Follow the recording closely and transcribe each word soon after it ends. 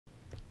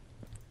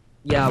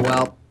Yeah,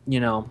 well,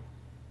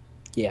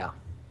 yeah.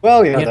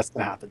 Well, you know Yeah, that's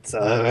gonna happen.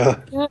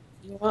 So yeah,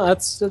 well,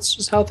 that's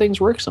just how things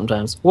work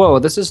sometimes. Whoa,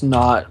 this is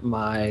not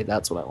my.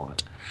 That's what I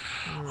want.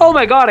 Oh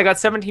my god, I got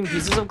 17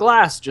 pieces of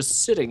glass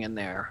just sitting in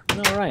there.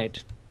 All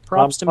right,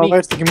 props to oh, me.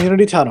 where's the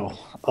community tunnel?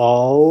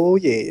 Oh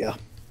yeah.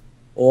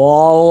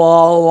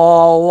 Whoa,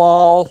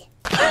 whoa, whoa,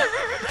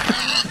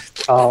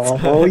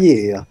 Oh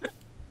yeah.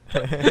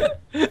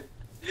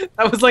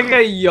 That was like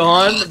a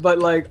yawn, but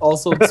like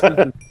also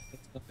speaking.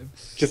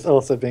 Just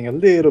also being a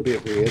little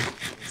bit weird.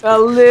 A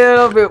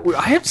little bit.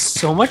 I have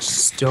so much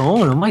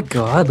stone. Oh my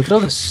god, look at all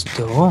the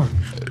stone.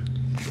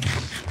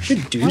 I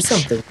should do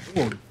something.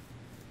 Ooh.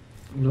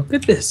 Look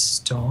at this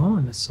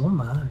stone. It's so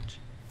much.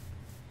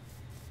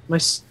 My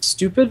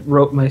stupid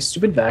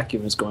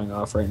vacuum is going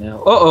off right now.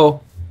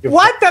 Uh-oh.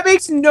 What? That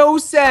makes no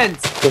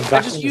sense. The I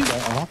vacuum just is used.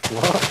 going off?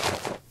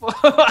 What?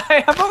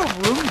 I have a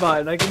Roomba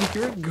and I can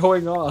hear it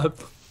going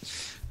off.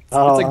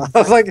 Oh, It's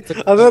I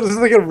thought this was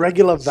like a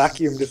regular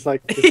vacuum, just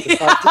like just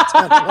decides to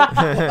turn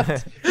on.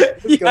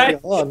 What's going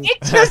on? It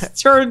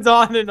just turns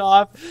on and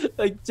off,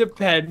 like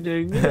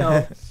depending,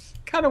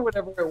 kind of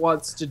whatever it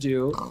wants to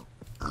do.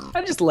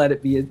 I just let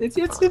it be. It's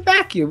a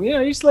vacuum, you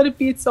just let it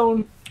be its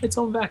own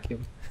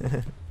vacuum.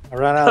 I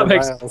ran out of That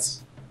makes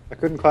rails. I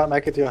couldn't quite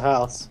make it to your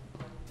house.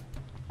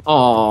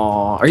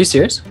 Aw, are you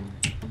serious?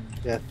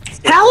 Yeah.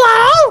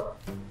 Hello!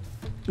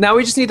 Now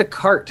we just need the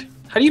cart.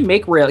 How do you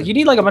make rail? You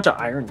need like a bunch of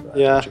iron.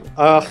 Yeah.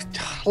 I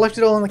left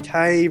it all in the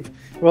cave.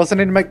 We also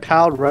need to make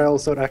powered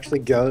rails so it actually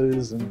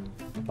goes and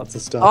lots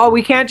of stuff. Oh,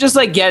 we can't just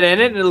like get in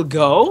it and it'll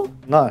go?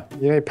 No,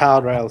 you need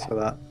powered rails for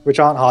that, which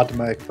aren't hard to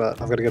make, but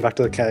I've got to go back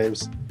to the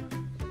caves.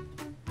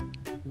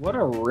 What a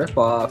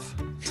ripoff.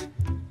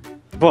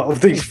 What, with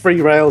these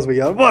free rails we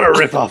got? What a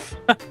ripoff!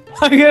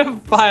 I'm gonna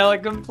file a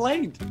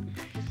complaint.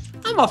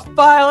 I'm gonna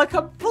file a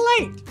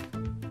complaint.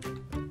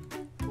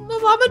 I'm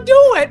gonna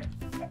do it.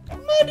 I'm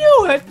gonna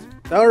do it.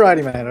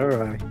 Alrighty, man,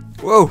 alrighty.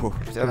 Whoa,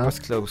 that was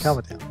close. Calm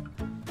it down.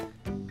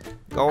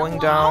 Going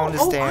down the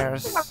Oh,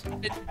 stairs.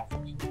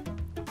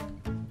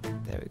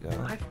 There we go.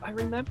 I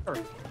remember.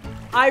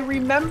 I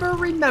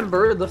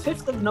remember the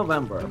 5th of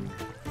November.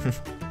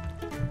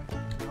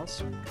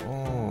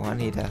 Oh, I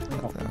need that.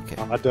 Okay.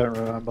 I don't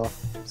remember.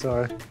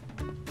 Sorry.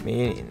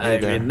 Me I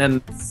neither.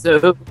 remember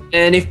so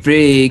many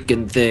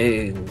freaking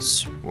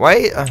things.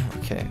 Why?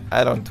 Okay,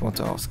 I don't want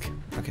to ask.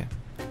 Okay.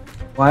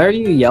 Why are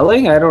you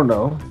yelling? I don't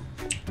know.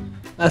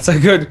 That's a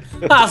good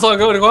question,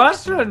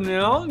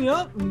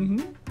 Yep.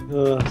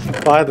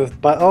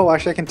 Oh,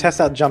 actually, I can test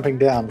out jumping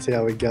down. See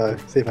how we go.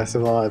 See if I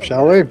survive,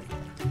 shall we?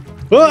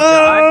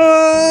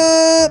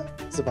 Ah!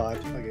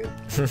 Survived. Okay.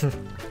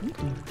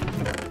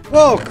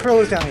 Whoa,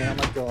 Krill is down here. Oh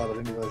my god, I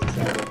didn't realize it's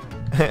down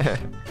here.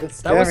 Don't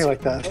scare me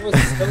like that. That was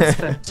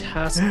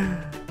fantastic.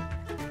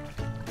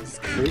 It's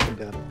creeping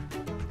down.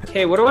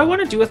 Okay, what do I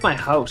want to do with my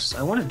house?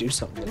 I want to do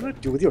something. What do you want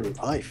to do with your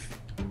life?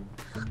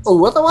 Oh,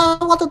 what do I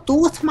want to do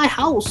with my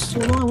house?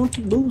 I want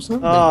to do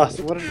something. Oh,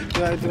 so what did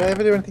I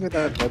ever do anything with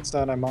that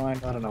redstone I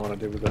mined? I don't know what I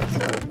did with that.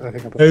 So I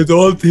think I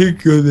don't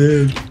think you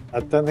did. I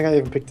don't think I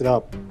even picked it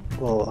up.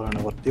 Well, I don't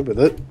know what to do with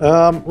it.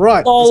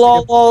 Right.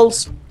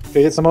 Lols. Let's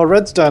get some more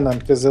redstone then,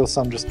 because there's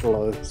some just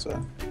below, so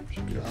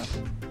should be right.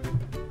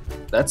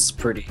 That's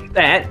pretty.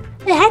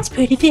 That's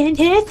pretty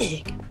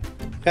fantastic.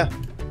 Yeah.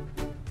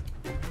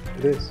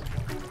 It is.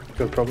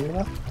 Got a problem with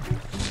that?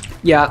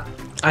 Yeah,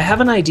 I have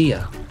an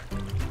idea.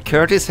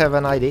 Curtis have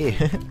an idea.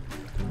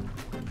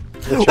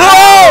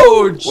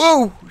 Whoa!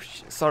 Whoa!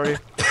 Sorry.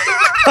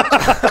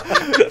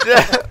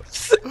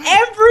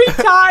 Every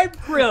time,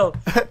 Krill.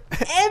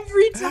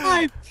 Every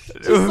time.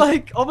 Just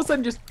like all of a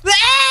sudden, just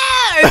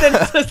and then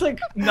it's just like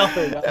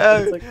nothing.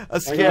 It's like, a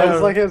It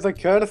scare. was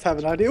like Curtis have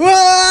an idea.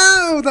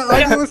 Whoa! That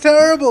idea was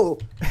terrible!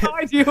 the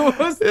idea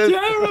was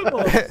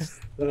terrible.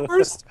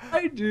 Worst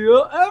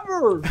idea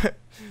ever.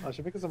 I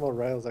should pick up some more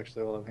rails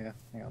actually while I'm here.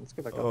 Hang on, let's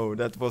go back up. Oh,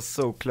 that was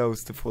so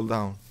close to fall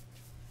down.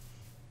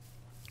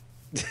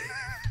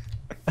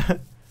 I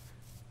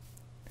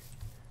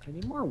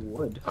need more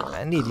wood.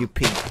 I need you,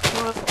 pig.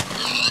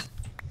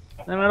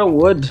 I'm out of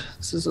wood.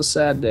 This is a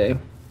sad day.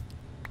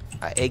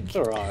 Egg. It's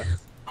alright.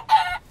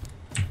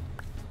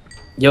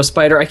 Yo,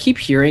 Spider, I keep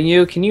hearing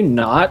you. Can you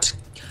not?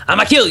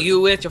 I'ma kill you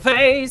with your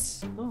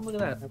face. Oh,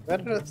 look at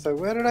that.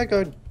 Where did I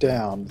go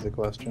down is the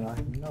question. I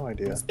have no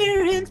idea.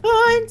 Experience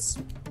points.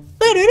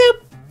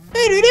 Ba-do-doop,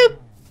 ba-do-doop.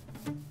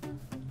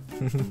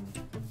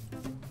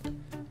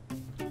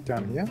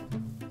 Down here?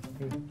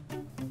 I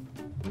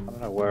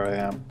don't know where I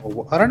am.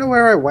 I don't know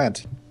where I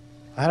went.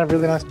 I had a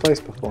really nice place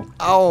before.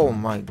 Oh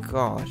my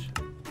gosh.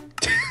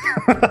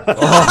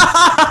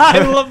 I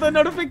love the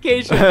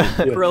notification.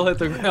 Grill hit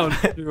the ground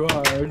too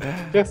hard.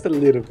 Just a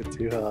little bit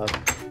too hard.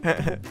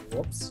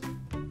 Whoops.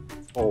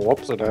 Oh,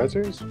 whoops, it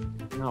is.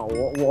 No,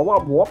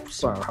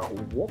 whoops.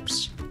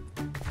 Whoops.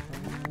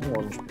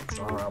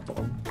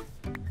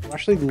 I'm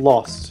actually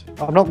lost.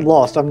 I'm not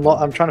lost. I'm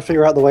trying to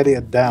figure out the way to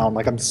get down.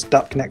 Like I'm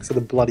stuck next to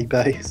the bloody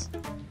base.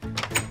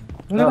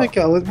 Where did I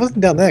go? It wasn't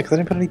down there because I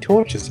didn't put any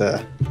torches there.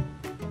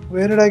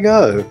 Where did I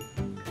go?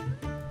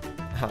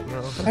 I don't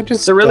know. I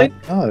just So really-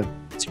 don't know.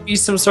 To be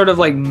some sort of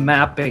like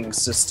mapping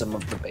system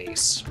of the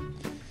base.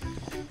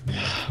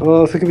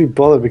 Well, if we can be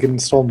bothered, we can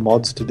install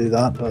mods to do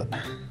that, but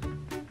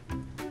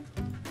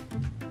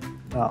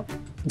no.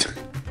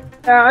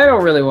 Yeah, I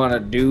don't really want to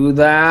do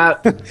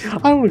that. I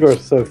don't want to go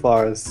so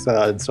far as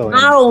installing.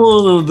 I don't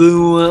want to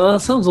do it.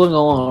 That sounds like a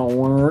lot of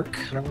work.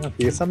 I don't know,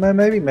 here somewhere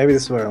maybe? Maybe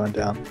this is where I went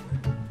down.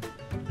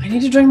 I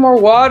need to drink more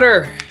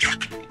water.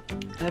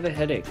 I have a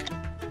headache.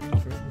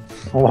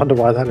 I wonder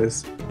why that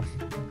is.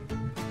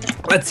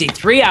 Let's see,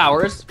 3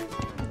 hours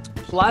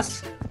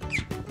plus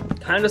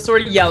kind of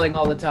sort of yelling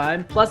all the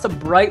time, plus a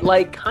bright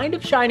light kind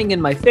of shining in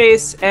my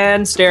face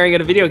and staring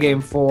at a video game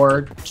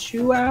for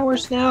 2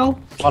 hours now.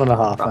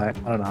 1.5, mate.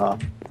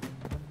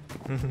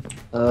 1.5.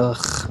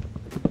 Ugh.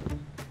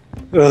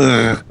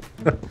 Ugh.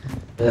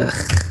 Ugh.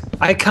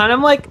 I kind of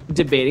like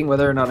debating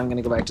whether or not I'm going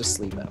to go back to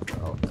sleep after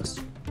all of this.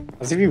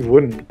 As if you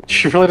wouldn't.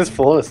 You really just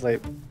fall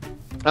asleep.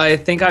 I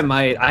think I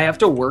might. I have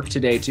to work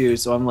today too,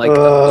 so I'm like,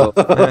 When-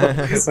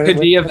 could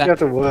be a when you have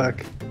to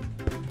work.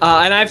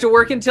 and I have to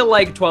work until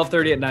like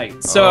 12:30 at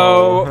night.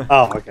 So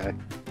Oh, okay.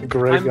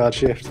 Graveyard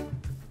shift.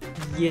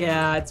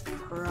 yeah, it's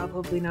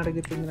probably not a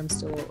good thing that I'm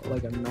still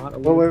like I'm not.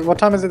 Well, Awake. wait, what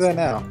time is it there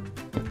now?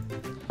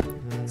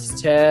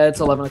 It's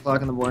 11 o'clock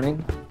in the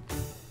morning.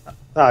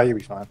 Oh, you'll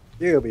be fine.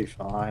 You'll be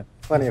fine.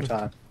 Plenty of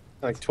time.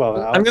 Like 12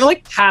 hours. I'm gonna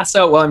like pass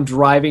out while I'm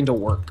driving to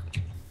work.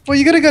 Well,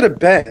 you gotta go to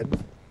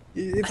bed.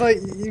 It's like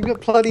you've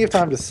got plenty of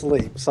time to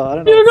sleep, so I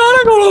don't know. You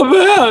gotta go to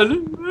bed.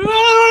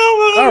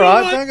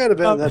 Alright, don't go to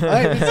bed then,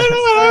 mate.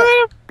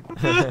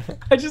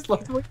 I just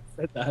loved the way you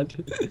said that.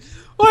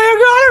 Well, you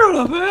gotta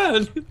go to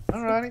bed.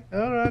 Alrighty,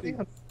 alrighty.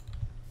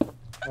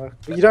 Well,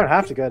 you don't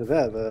have to go to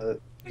bed, but it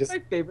It's just my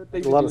favorite thing.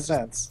 makes to a lot do of is just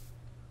sense.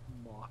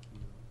 mock you.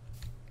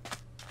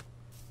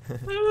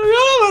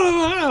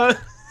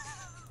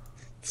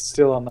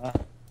 Still on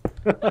that.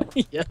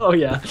 Yeah, oh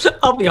yeah,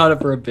 I'll be on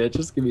it for a bit.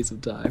 Just give me some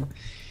time.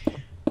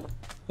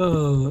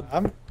 Oh.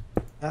 I'm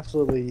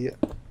absolutely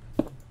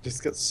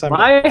just got so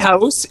many. My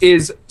house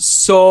is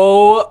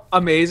so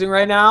amazing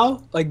right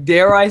now. Like,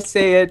 dare I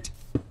say it?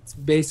 It's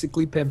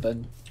basically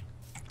pimping.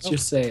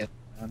 Just say it.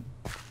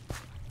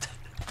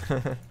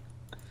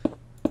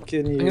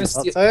 Can you gonna not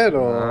steal- say it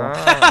or?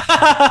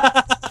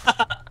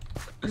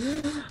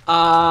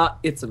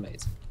 It's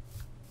amazing.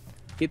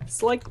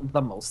 It's like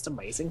the most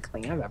amazing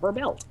thing I've ever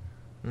built.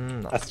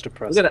 That's Look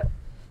depressing. at it.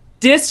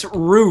 This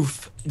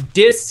roof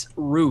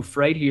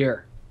right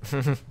here.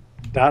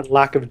 That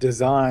lack of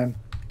design.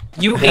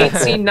 You ain't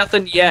seen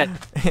nothing yet.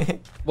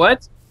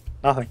 What?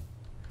 Nothing.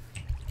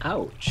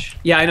 Ouch.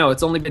 Yeah, I know.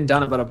 It's only been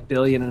done about 1.5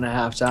 billion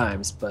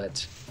times,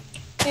 but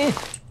I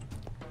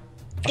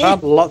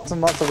found lots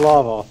and lots of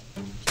lava.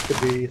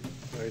 Could be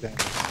very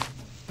dangerous.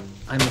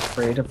 I'm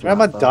afraid of Where are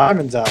my lava.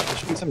 diamonds at? There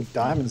should be some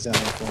diamonds down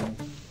there for me.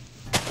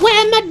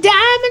 Where my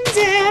diamonds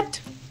at?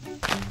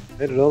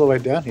 Made it all the way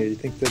down here. You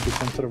think there'd be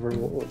some sort of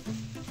reward?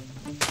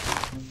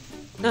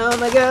 Oh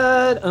my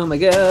god. Oh my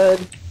god.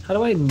 How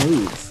do I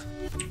move?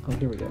 Oh,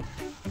 here we go.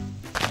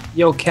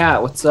 Yo,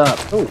 cat, what's up?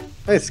 Oh,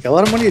 hey,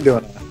 skeleton, what are you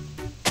doing?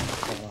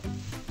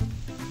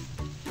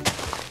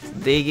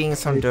 Digging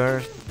some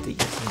dirt. Digging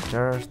some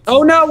dirt.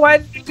 Oh no, why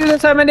did you do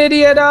this? I'm an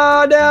idiot.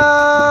 Oh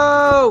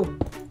no!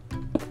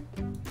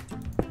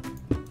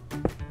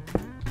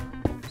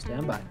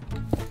 Stand by.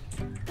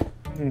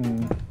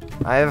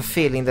 I have a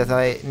feeling that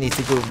I need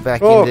to go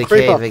back Oh, in the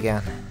creeper. cave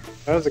again.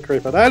 There's a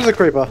creeper. There's a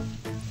creeper.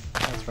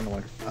 Let's run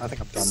away. I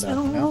think I'm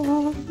done now.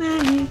 So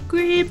many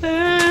creepers.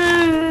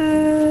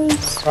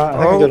 Right, I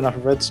think we got enough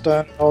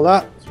redstone and all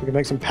that, so we can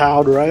make some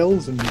powered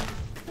rails and make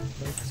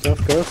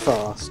stuff go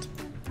fast.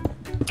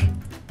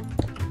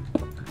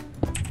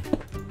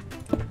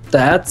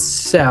 That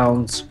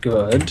sounds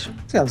good.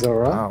 Sounds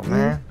alright. Oh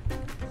man.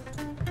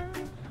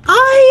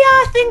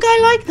 I think I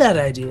like that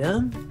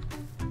idea.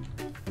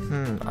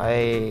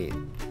 I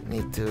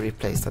need to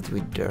replace that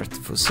with dirt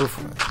for so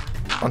far.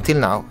 Until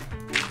now.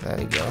 There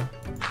we go.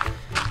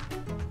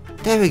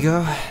 There we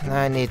go.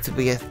 Now I need to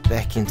get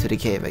back into the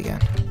cave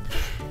again.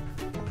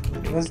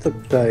 Where's the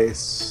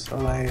base?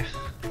 I'm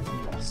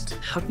lost.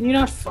 How can you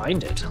not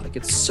find it? Like,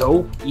 it's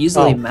so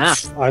easily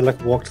mapped. I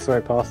like walked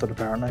straight past it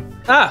apparently.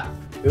 Ah!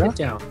 Did I? Get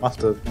down.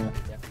 Must have, yeah.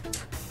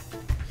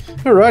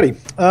 Alrighty.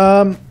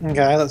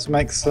 Okay, let's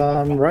make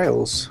some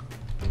rails.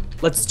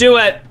 Let's do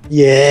it!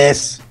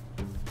 Yes!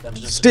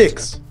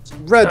 Sticks!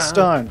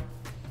 Redstone!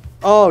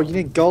 Oh, you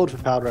need gold for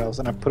powered rails,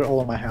 and I put it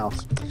all in my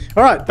house.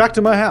 Alright, back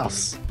to my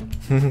house.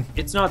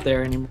 It's not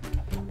there anymore.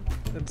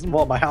 It's,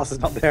 well, my house is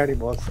not there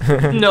anymore.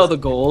 No, the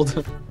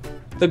gold.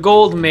 The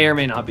gold may or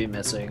may not be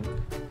missing.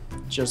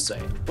 Just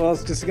saying. Well,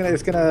 it's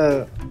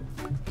gonna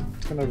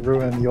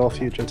ruin your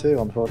future too,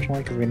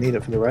 unfortunately, because we need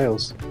it for the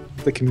rails,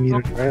 the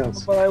community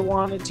rails. But I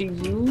wanted to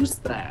use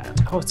that.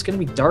 Oh, it's gonna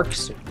be dark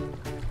soon.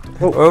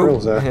 Oh, Oh,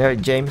 rails there. yeah,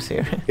 James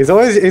here. He's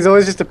always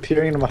just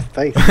appearing in my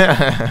face.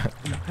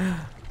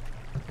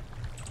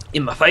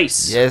 In my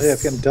face. Yes. Yeah,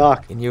 it's getting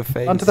dark. In your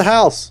face. Onto the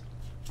house.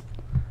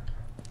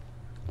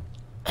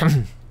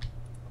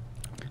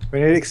 We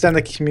need to extend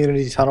the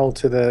community tunnel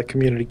to the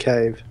community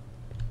cave.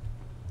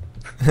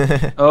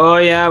 Oh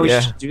yeah, we Yeah.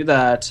 should do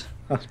that.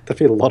 That'd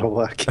be a lot of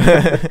work.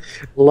 a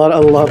lot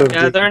of.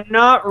 Yeah, they're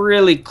not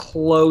really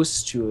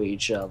close to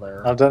each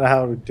other. I don't know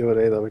how we'd do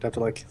it either. We'd have to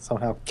like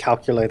somehow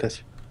calculate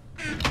it.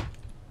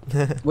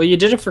 Well, you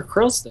did it for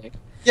Krill's thing.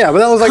 Yeah, but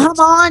that was like Come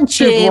on,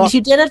 James, blocks.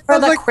 you did it for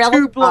that was the like Krill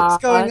 2 blocks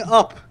pod. going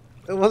up.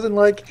 It wasn't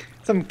like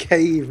some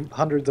cave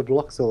hundreds of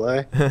blocks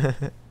away.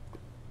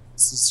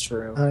 This is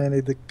true. I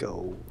need the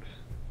gold.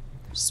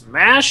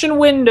 Smashing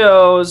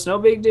windows, no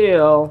big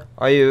deal.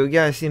 Are you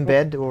guys in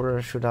bed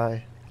or should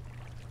I?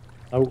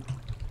 Oh,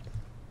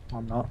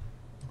 I'm not.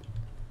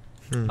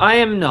 I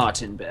am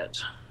not in bed.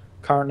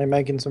 Currently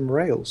making some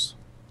rails.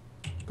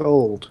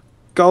 Gold.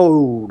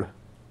 Gold.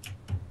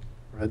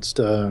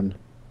 Redstone.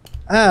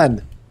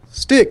 And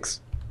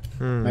sticks.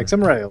 Make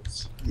some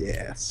rails.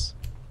 Yes.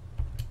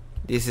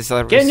 This is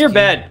a Get in your risky-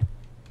 bed.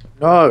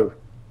 No.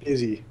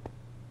 Busy.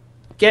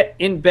 Get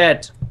in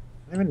bed.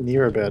 Not even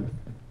near a bed.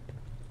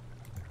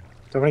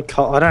 Don't have any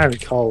coal. I don't have any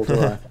coal, do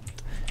I?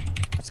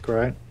 That's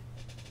great.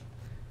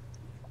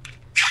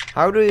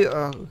 How do you?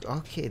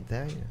 Okay,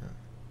 there you go.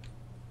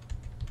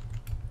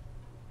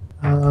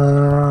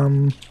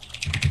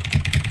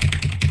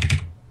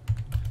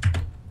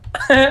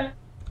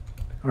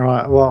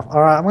 Alright, well,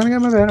 alright, I'm gonna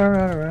get my bed.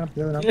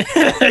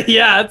 Alright.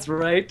 Yeah, that's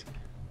right.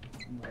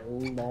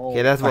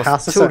 Okay, that My was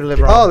house is totally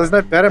so... wrong. Oh, there's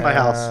no bed in my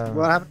house.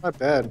 What happened to my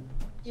bed?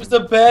 There's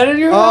a bed in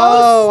your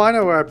Oh, I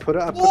know where I put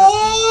it. I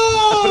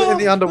put it in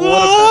the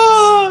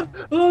underwater bed.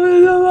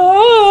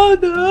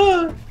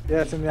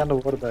 Yeah, it's in the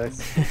underwater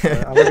base.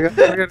 I'm gonna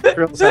go to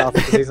Drill's house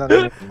because he's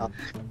under the house.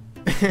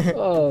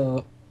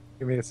 Oh.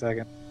 Give me a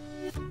second.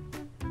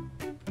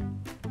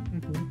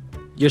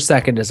 Your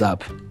second is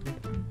up.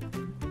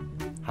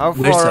 How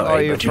We're far sorry,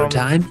 are you but your from?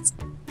 time?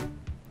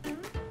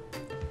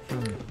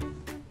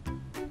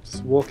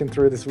 Just walking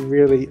through this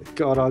really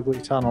god ugly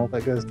tunnel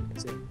that goes.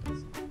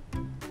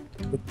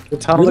 The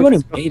tunnel. You're the one who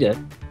that goes- made it.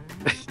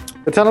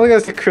 The tunnel that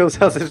goes to Krill's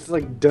house is just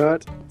like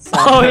dirt.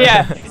 Oh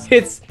yeah,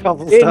 it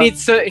Cobblestone.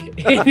 needs to.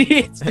 It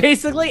needs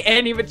basically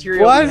any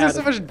material. Why we is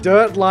there had. so much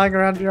dirt lying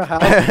around your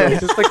house?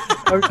 It's just like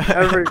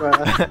everywhere.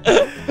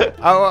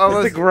 I The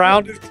was.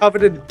 ground is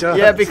covered in dirt.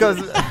 Yeah, because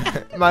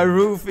my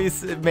roof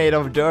is made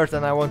of dirt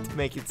and I want to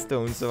make it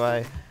stone, so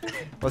I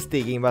was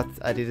digging, but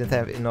I didn't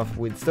have enough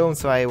wood stone,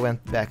 so I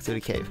went back to the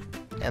cave,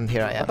 and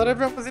here I I am. thought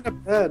everyone was in a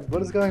bed.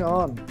 What is going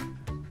on?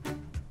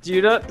 Do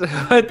you not?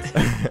 What?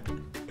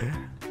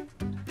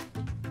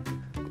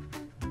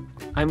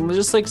 I'm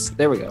just like.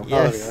 There we go.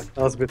 Yeah. Oh, there we go.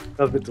 That was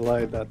a bit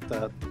delayed.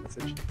 That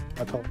message.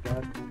 I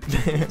apologize.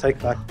 Take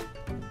back.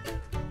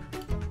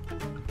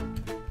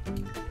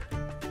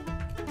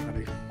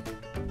 Ready.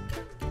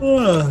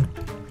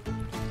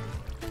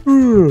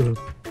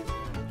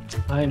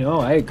 I know.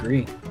 I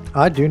agree.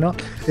 I do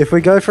not. If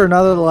we go for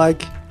another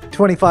like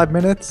 25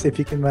 minutes, if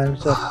you can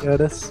manage that,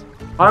 Curtis,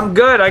 I'm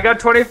good. I got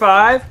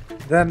 25.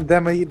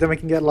 then we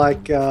can get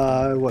like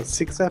what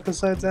 6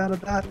 episodes out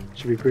of that.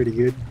 Should be pretty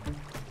good.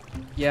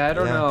 Yeah, I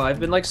don't Yeah. know. I've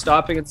been like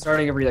stopping and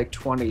starting every like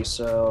 20.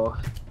 So.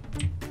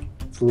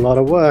 It's a lot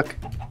of work.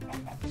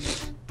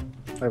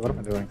 Wait, what am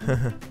I doing?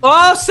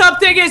 Oh,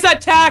 something is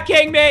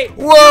attacking me!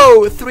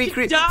 Whoa!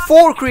 Die!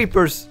 4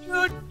 creepers!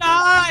 You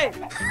die!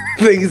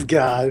 These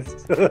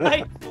guys.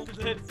 I pulled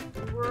it.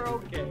 We're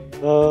okay.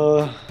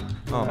 Oh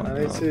I my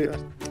need god. to.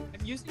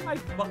 I'm using my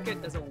bucket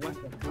as a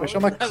weapon. I wish all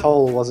my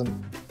coal wasn't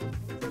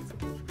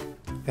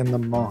in the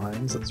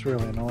mines. That's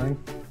really annoying.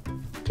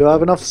 Do I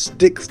have enough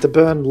sticks to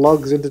burn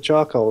logs into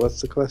charcoal? That's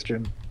the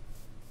question.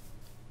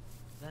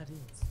 That is.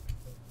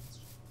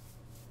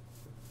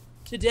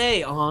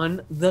 Today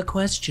on The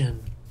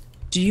Question.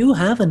 Do you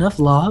have enough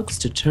logs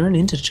to turn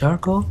into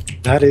charcoal?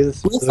 That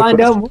is. We'll the find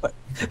question. out more.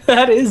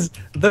 That is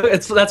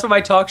that's what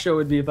my talk show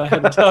would be if I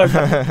had a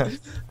talk.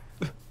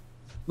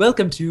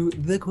 Welcome to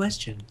The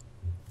Question.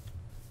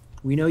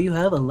 We know you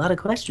have a lot of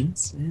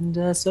questions,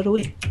 and so do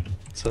we.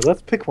 So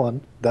let's pick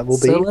one. That will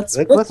be. So let's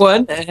the pick question.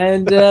 one,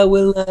 and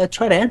we'll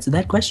try to answer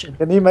that question.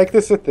 Can you make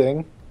this a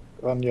thing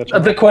on your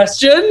channel? The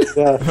question?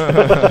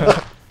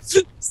 Yeah.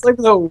 It's like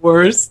the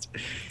worst.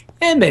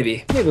 And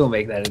maybe we'll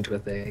make that into a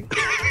thing.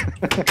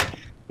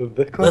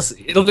 The question. Let's,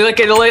 it'll be like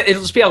it'll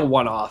just be a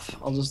one-off.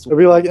 I'll just It'd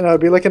be like it'd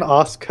be like an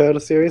Ask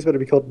Curtis series, but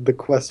it'd be called The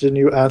Question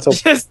You Answer.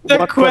 just the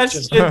One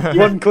question.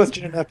 One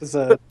question an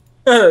episode.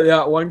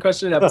 Yeah, one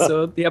question an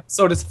episode. The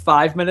episode is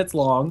 5 minutes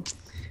long.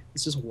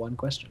 It's just one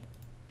question.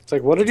 It's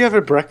like, what did you have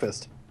for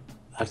breakfast?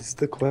 That is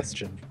the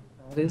question.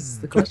 That is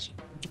the question.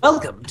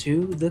 Welcome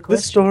to the This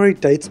question. story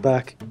dates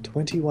back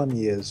 21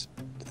 years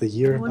to the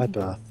year of my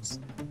birth.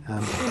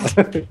 And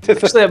Actually,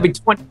 that'd be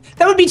 20.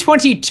 That would be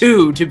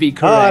 22 to be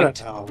I don't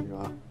correct. know. You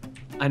are.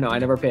 I know. I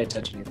never pay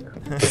attention either.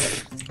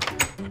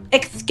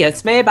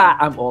 Excuse me, but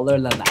I'm older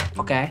than that.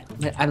 Okay,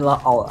 I'm a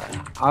lot older.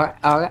 Yeah.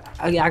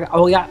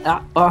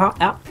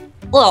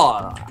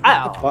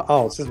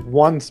 Oh, it's just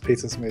one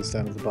piece of smooth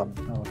stone as a button.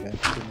 Oh, okay.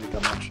 Didn't need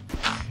that much.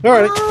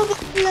 Alright.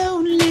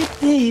 Lonely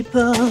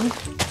people.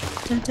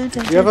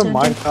 Do you have a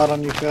minecart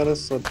on you,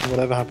 Curtis? Or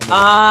whatever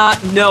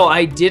happened? to it? No,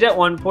 I did at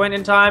one point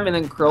in time, and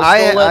then Krill stole I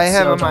it.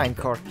 have so- a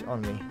minecart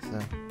on me, so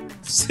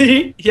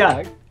See?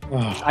 Yeah,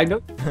 Oh, I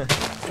know.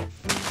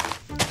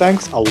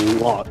 thanks a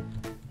lot.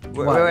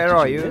 Where, What where did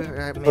are you you? do?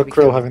 For Maybe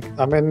Krill can- having.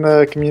 I'm in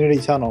the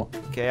community tunnel.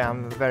 Okay,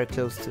 I'm very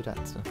close to that.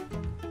 So.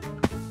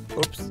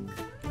 Oops.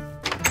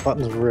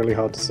 Button's really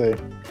hard to see.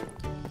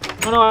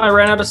 Oh no, I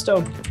ran out of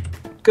stone.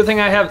 Good thing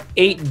I have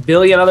 8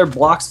 billion other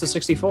blocks to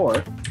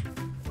 64.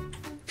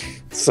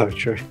 So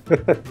true.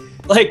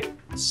 Like,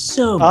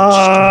 so much.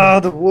 Ah,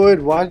 the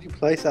wood. Why did you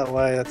place that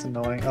way? That's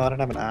annoying. Oh, I don't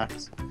have an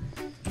axe.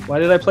 Why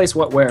did I place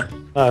what where?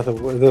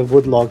 The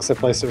wood logs. I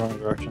placed it wrong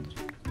direction.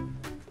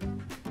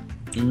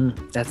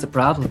 That's a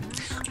problem.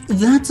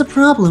 That's a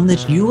problem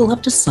that you will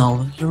have to solve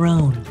on your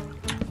own.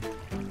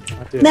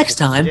 I did. Next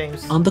time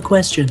James. on The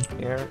Question.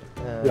 Here.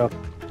 Yo.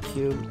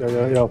 Cube.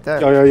 Yo.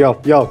 There.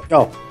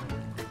 Yo.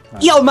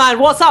 Yo, man,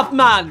 what's up,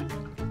 man?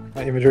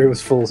 My inventory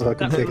was full, so I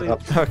couldn't That pick it really-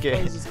 up.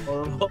 Okay. This is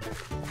horrible.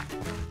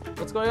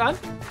 What's going on?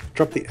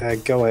 Drop the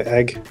egg. Go away,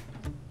 egg.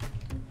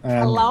 And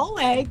Hello,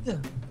 egg.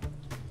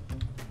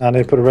 I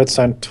need to put a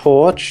redstone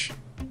torch.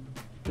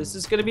 This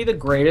is gonna be the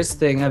greatest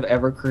thing I've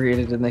ever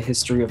created in the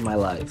history of my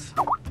life.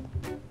 Oh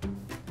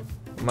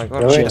my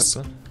god. Really? Yes.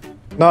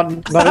 Not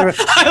even.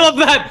 I love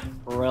that.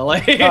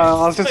 Really? I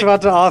was just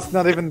about to ask.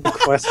 Not even the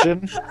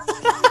question.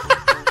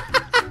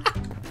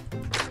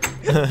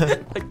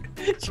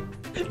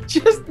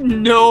 Just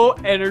no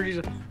energy.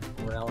 Just,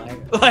 really?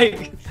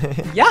 Like,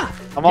 yeah.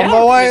 I'm on Yeah,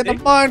 my way in the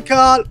maybe.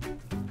 minecart.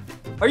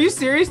 Are you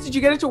serious? Did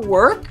you get it to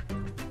work?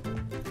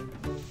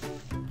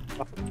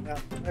 Yeah,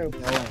 No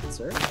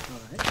answer.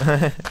 All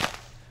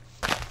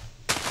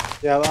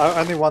right.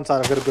 only one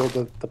side. I've got to build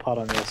the part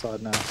on your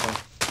side now. So.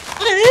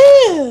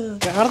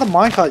 Get out of the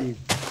minecart, you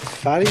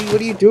fatty! What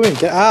are you doing?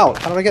 Get out!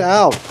 How do I get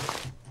out?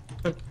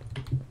 I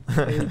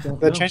don't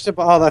They know. changed it.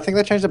 Oh, I think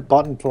they changed the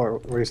button for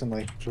it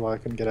recently, which is why I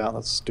couldn't get out.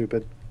 That's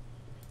stupid.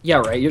 Yeah,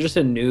 right. You're just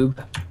a noob.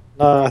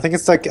 No, I think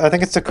it's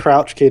the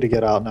crouch key to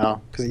get out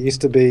now, because it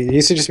used to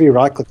just be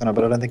right click on it,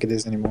 but I don't think it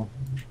is anymore.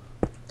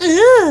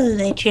 Oh,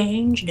 they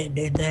changed it,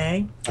 did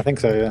they? I think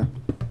so, yeah.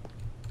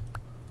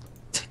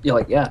 You're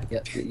like, yeah.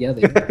 They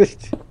did.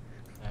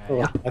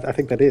 Well, I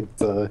think they did.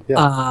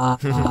 Yeah.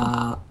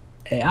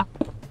 Yeah.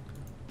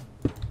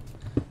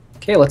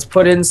 Okay, let's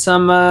put in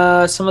some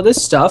of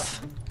this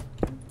stuff.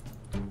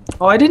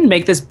 Oh, I didn't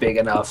make this big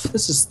enough.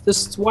 This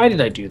is. Why did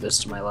I do this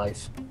to my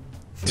life?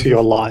 To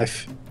your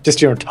life,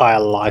 just your entire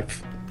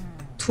life.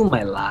 To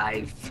my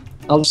life.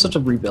 I'll just have to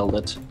rebuild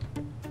it.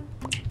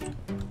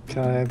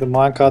 Okay, the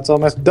minecart's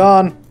almost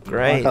done.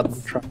 Great.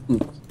 Minecart truck.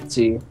 Let's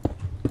see.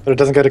 But it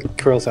doesn't go to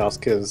Krill's house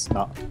because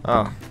no.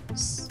 Oh.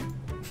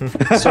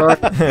 Sorry.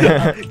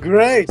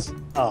 Great.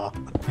 Ah.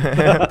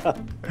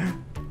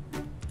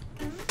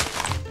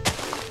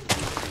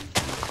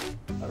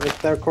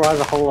 That requires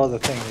a whole other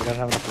thing. We don't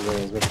have enough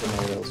rails. We have to put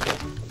more rails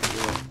first.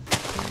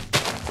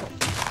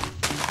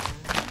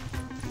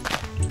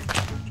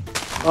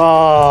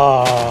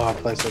 Oh, I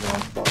placed it in the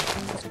wrong spot.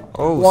 That's fine.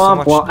 Oh, Womp so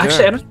much womp.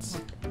 Actually, I dirt.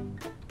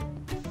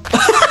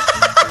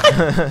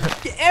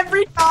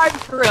 Every time,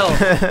 Krill.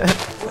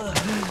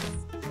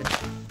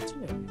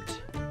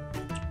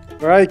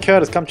 All right,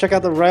 Curtis, come check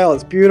out the rail.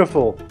 It's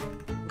beautiful.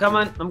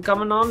 I'm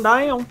coming on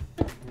down.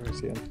 Where is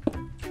he?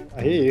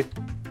 I hear you.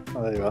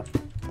 Oh, there you are.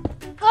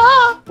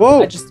 Ah!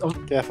 Whoa! I just. Oh,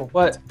 Careful.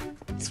 what?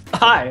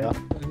 Hi. Yeah.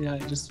 Yeah, I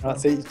just. Alright,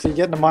 so you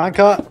get in the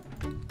minecart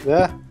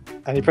there,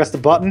 and you press the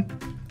button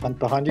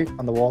behind you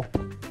on the wall.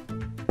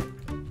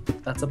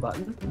 That's a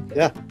button.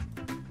 Yeah.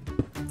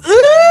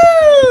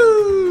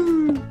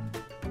 Ooh!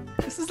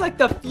 This is like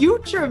the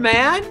future,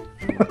 man.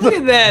 Look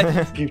at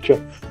that.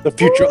 The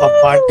future of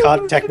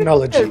minecart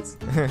technology.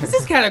 This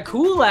is kind of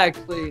cool,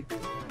 actually.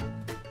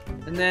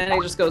 And then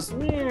it just goes.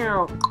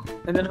 Meow.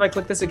 And then if I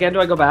click this again, do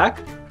I go back?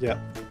 Yeah.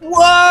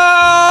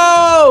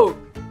 Whoa!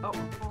 Oh.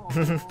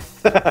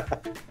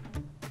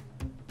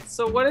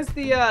 So what is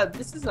the?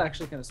 This is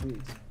actually kind of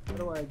sweet. How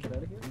do I get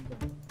out of here?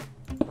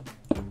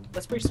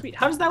 That's pretty sweet.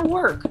 How does that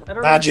work? I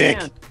don't Magic.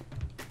 understand.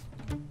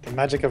 The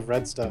magic of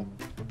redstone.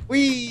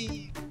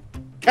 Whee!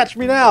 Catch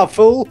me now,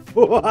 fool!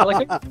 I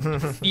like my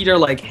feet are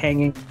like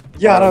hanging.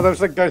 Yeah, no, those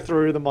like go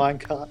through the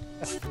minecart.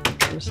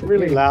 They're It's so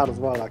really big. loud as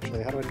well,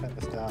 actually. How do I turn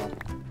this down?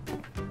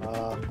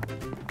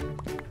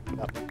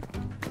 Yep.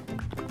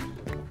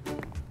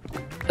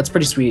 That's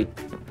pretty sweet.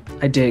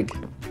 I dig.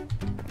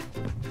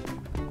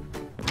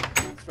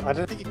 I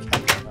don't think you can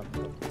turn up.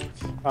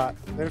 Alright,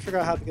 I'm gonna figure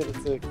out how to get it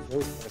to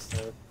close first.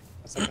 So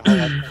it's like,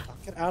 oh, I'll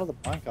get out of the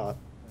minecart.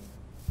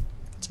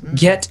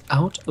 Get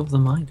out of the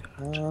mine.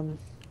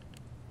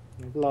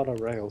 Need a lot of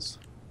rails,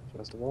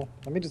 first of all.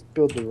 Let me just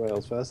build the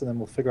rails first, and then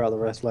we'll figure out the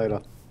rest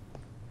later.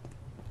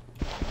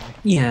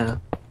 Yeah.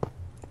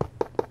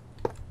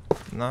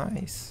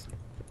 Nice.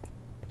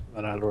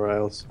 Run out of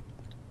rails.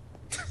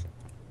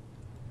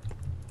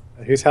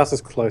 Whose house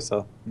is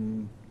closer?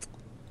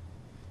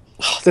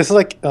 This is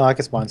like, I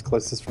guess mine's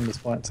closest from this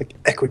point. It's like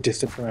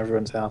equidistant from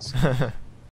everyone's house.